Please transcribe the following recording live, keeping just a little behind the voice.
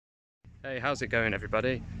Hey, how's it going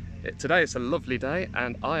everybody? Today it's a lovely day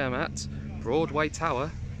and I am at Broadway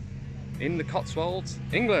Tower in the Cotswolds,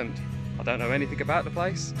 England. I don't know anything about the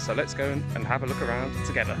place, so let's go and have a look around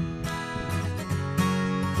together.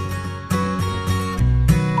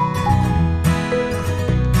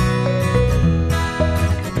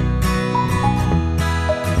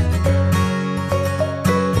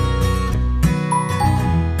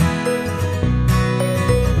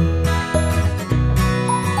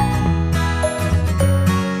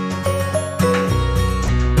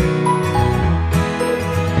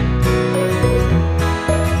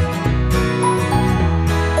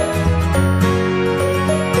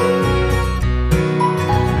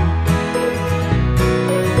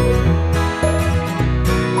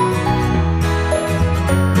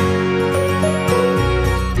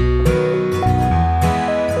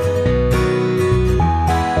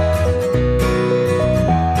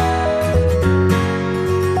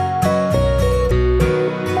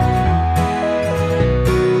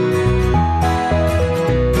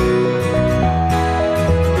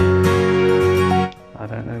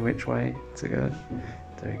 Which way to go?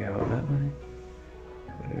 Do we go up that way?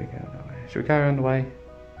 Or do we go that way? Should we carry on the way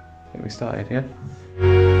that we started, yeah?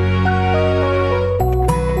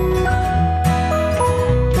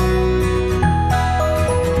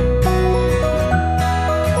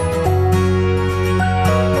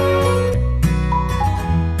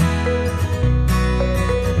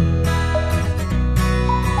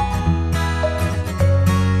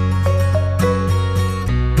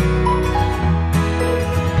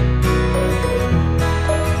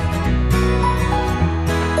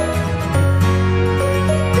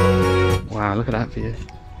 Wow, look at that view.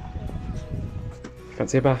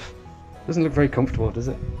 Fancy a bath? Doesn't look very comfortable, does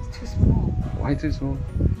it? It's too small. Why too small?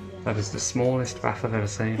 That is the smallest bath I've ever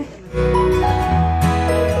seen.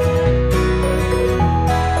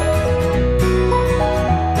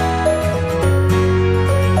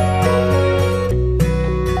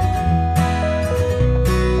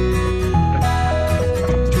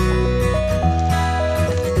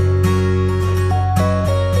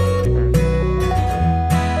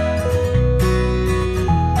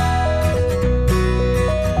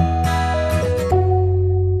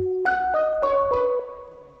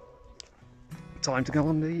 Time to go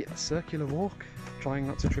on the circular walk, trying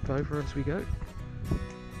not to trip over as we go.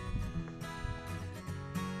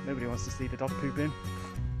 Nobody wants to see the dog pooping.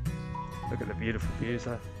 Look at the beautiful views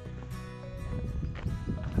there.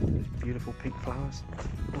 These beautiful pink flowers.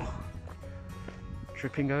 Oh.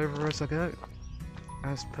 Tripping over as I go,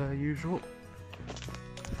 as per usual.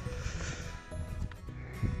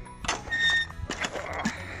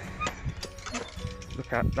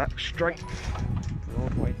 Look at that strength.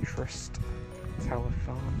 Broadway Trust Tower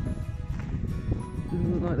Farm.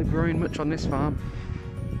 Doesn't look like they're growing much on this farm.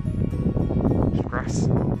 Just grass.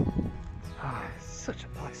 Ah, it's such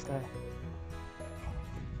a nice day.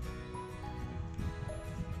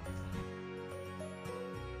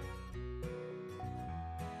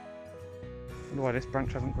 I wonder why this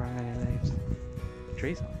branch hasn't grown any leaves. The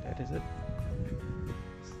tree's not dead, is it?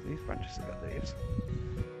 These branches have got leaves.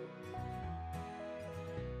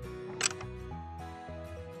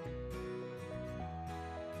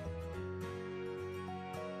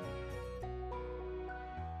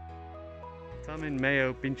 Tamen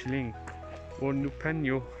meo pinchiling o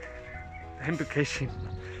nupenyo hembukishin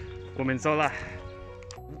womenzola.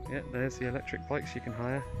 Yeah, there's the electric bikes you can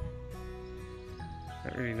hire.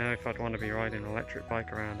 Don't really know if I'd want to be riding an electric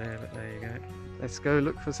bike around here, but there you go. Let's go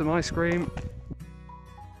look for some ice cream.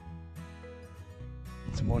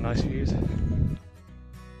 Some more nice views.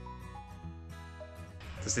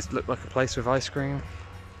 Does this look like a place with ice cream?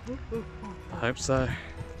 I hope so.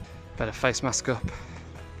 Better face mask up.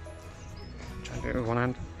 Try and do it with one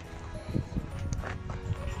hand.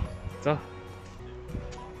 So.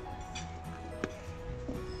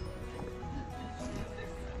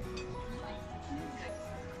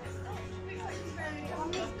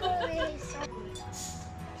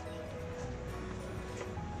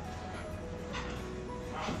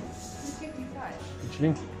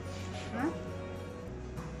 Pinchiling. Hả?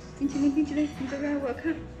 Pinchiling, chúng ta ra work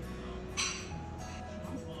ha.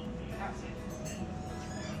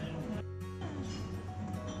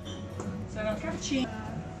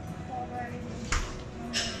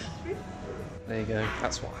 There you go,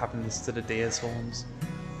 that's what happens to the deer swarms.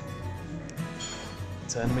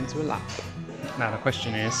 Turn them into a lap. Now the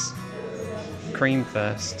question is, cream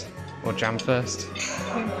first or jam first?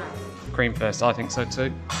 Cream first, I think so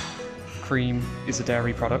too. Cream is a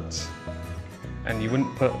dairy product, and you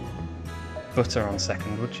wouldn't put butter on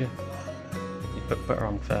second, would you? You'd put butter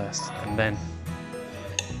on first, and then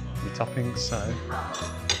you toppings, so it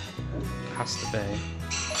has to be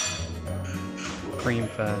cream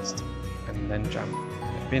first and then jam.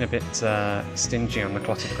 Been a bit stingy on the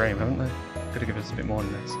clotted cream, haven't they? Could have given us a bit more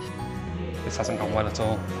than this. This hasn't gone well at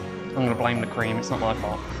all. I'm going to blame the cream, it's not my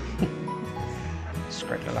fault.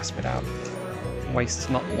 Scrape the last bit out. Waste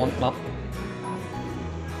not, want not.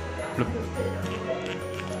 Bloop.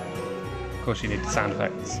 Of course you need the sound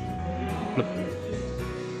effects. Bloop.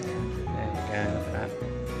 There you go, look at that.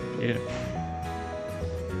 Beautiful.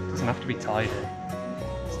 Doesn't have to be tidy.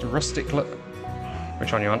 It's the rustic look.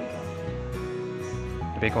 Which one you want?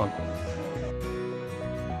 The big one.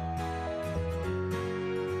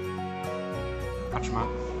 Hachima.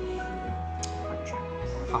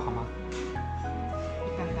 Hahama.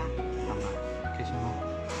 Ganda. Kishima.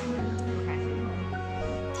 Okay.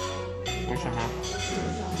 Kishima.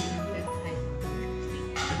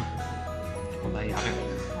 Well, there you have it.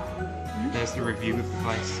 There's the review of the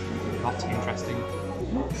place. Not too interesting.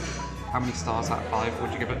 How many stars out of 5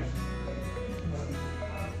 would you give it?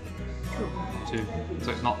 2.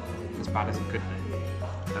 So it's not as bad as it could be.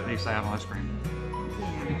 Don't you say have ice cream?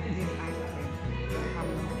 Yeah, this ice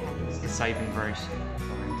cream. It's the saving grace.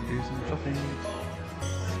 Going to do some shopping.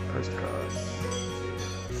 Postcards.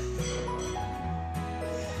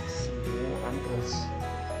 Some more antlers.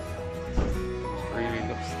 Really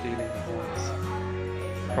love stealing the horns.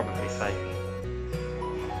 Probably fake.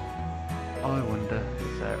 I wonder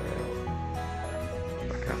if they're real.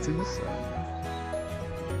 Back out in the sun.